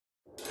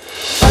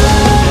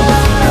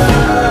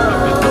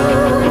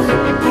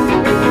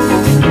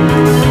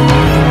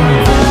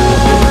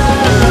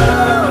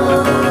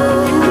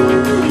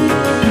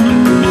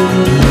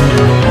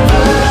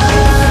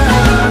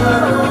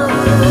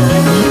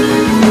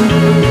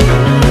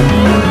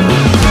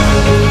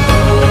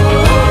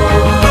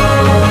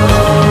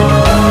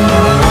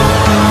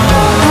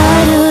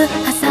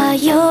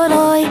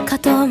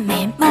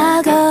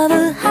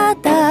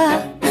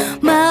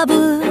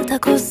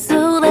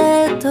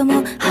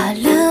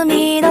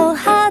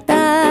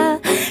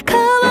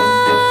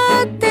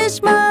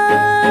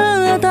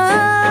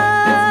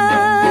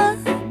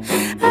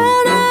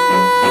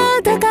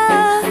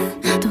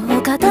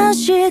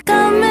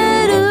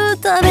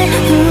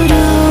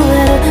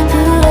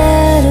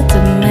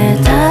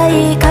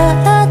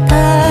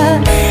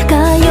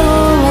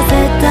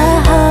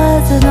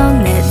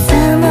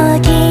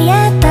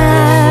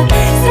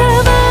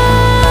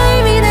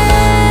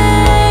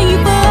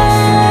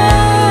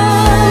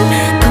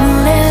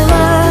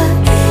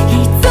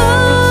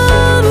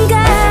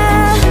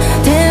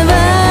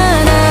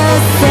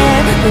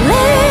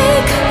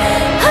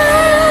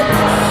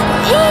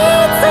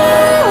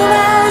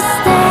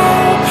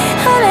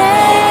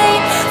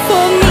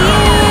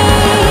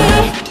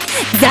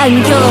環境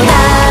だ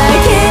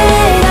け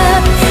が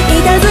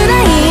いたず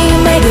らに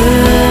巡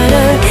る、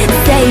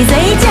せいぜ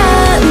いちゃ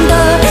んと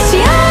幸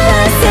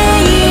せ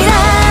にな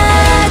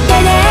って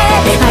ね。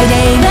I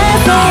never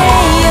say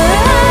you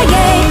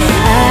again、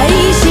 愛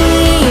し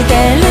て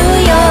る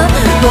よ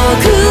僕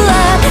は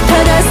た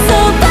だそ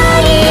ば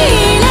に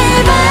いれ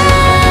ば、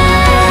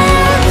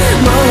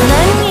もう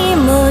何に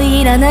も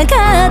いらなか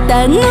っ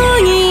たの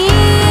に。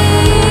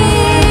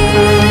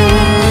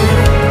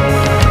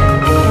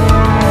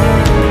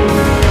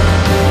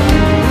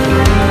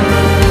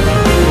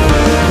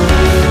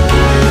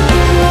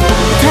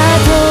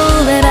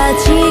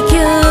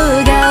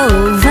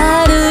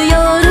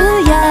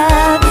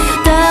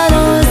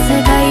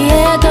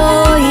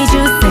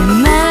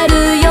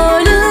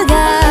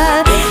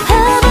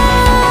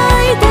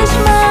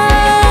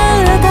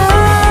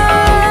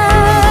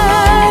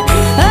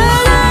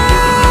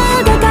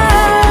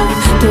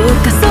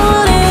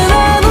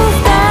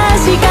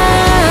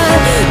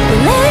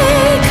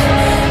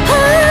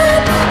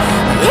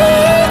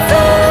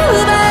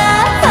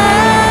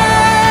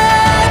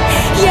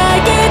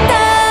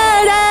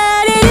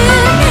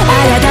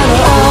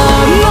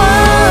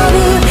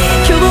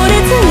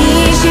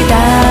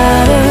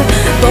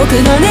僕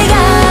の願い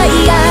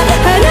が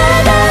あな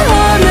た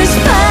を蝕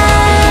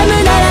む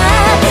なら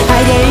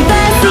I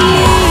never see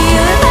you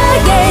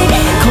again、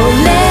 こ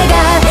れが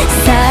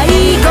最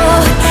後、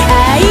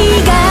愛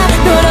が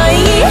呪い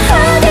に果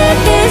て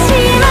てし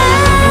ま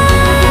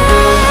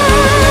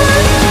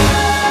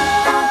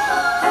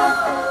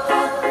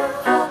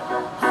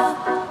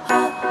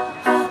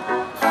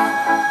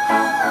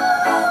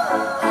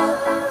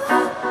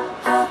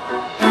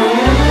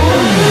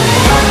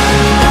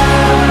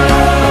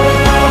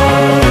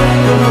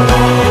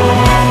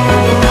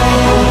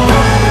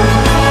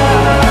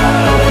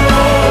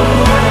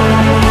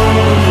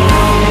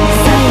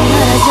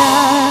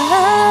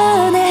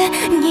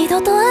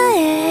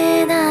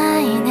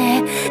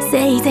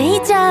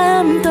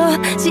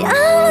幸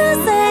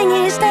せ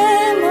にして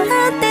もら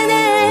ってね。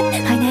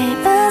 I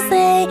never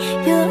say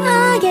you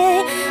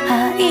again、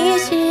 愛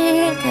して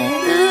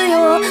るよ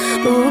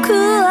僕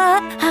は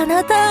あ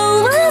なた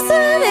を忘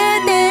れ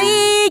て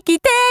生き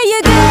てゆ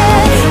く。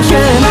ヒュー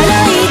マノ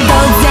イド、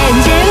全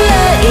人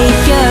類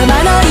ヒューマ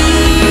ノイ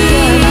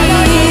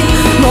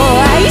ド、もう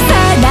愛さ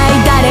ない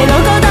誰の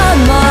こと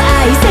も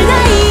愛せな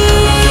い、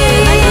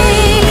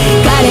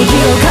瓦礫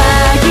をか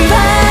き分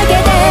け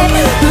て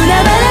海原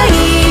に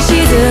沈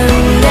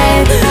んで、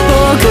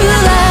僕は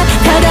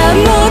ただも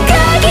うか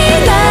き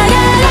なが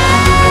ら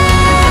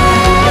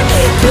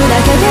砕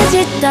けて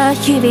散った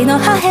日々の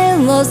破片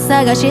を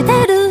探して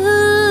る。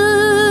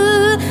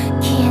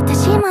消えて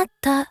しまっ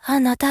たあ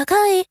なた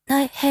がい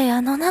ない部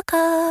屋の中。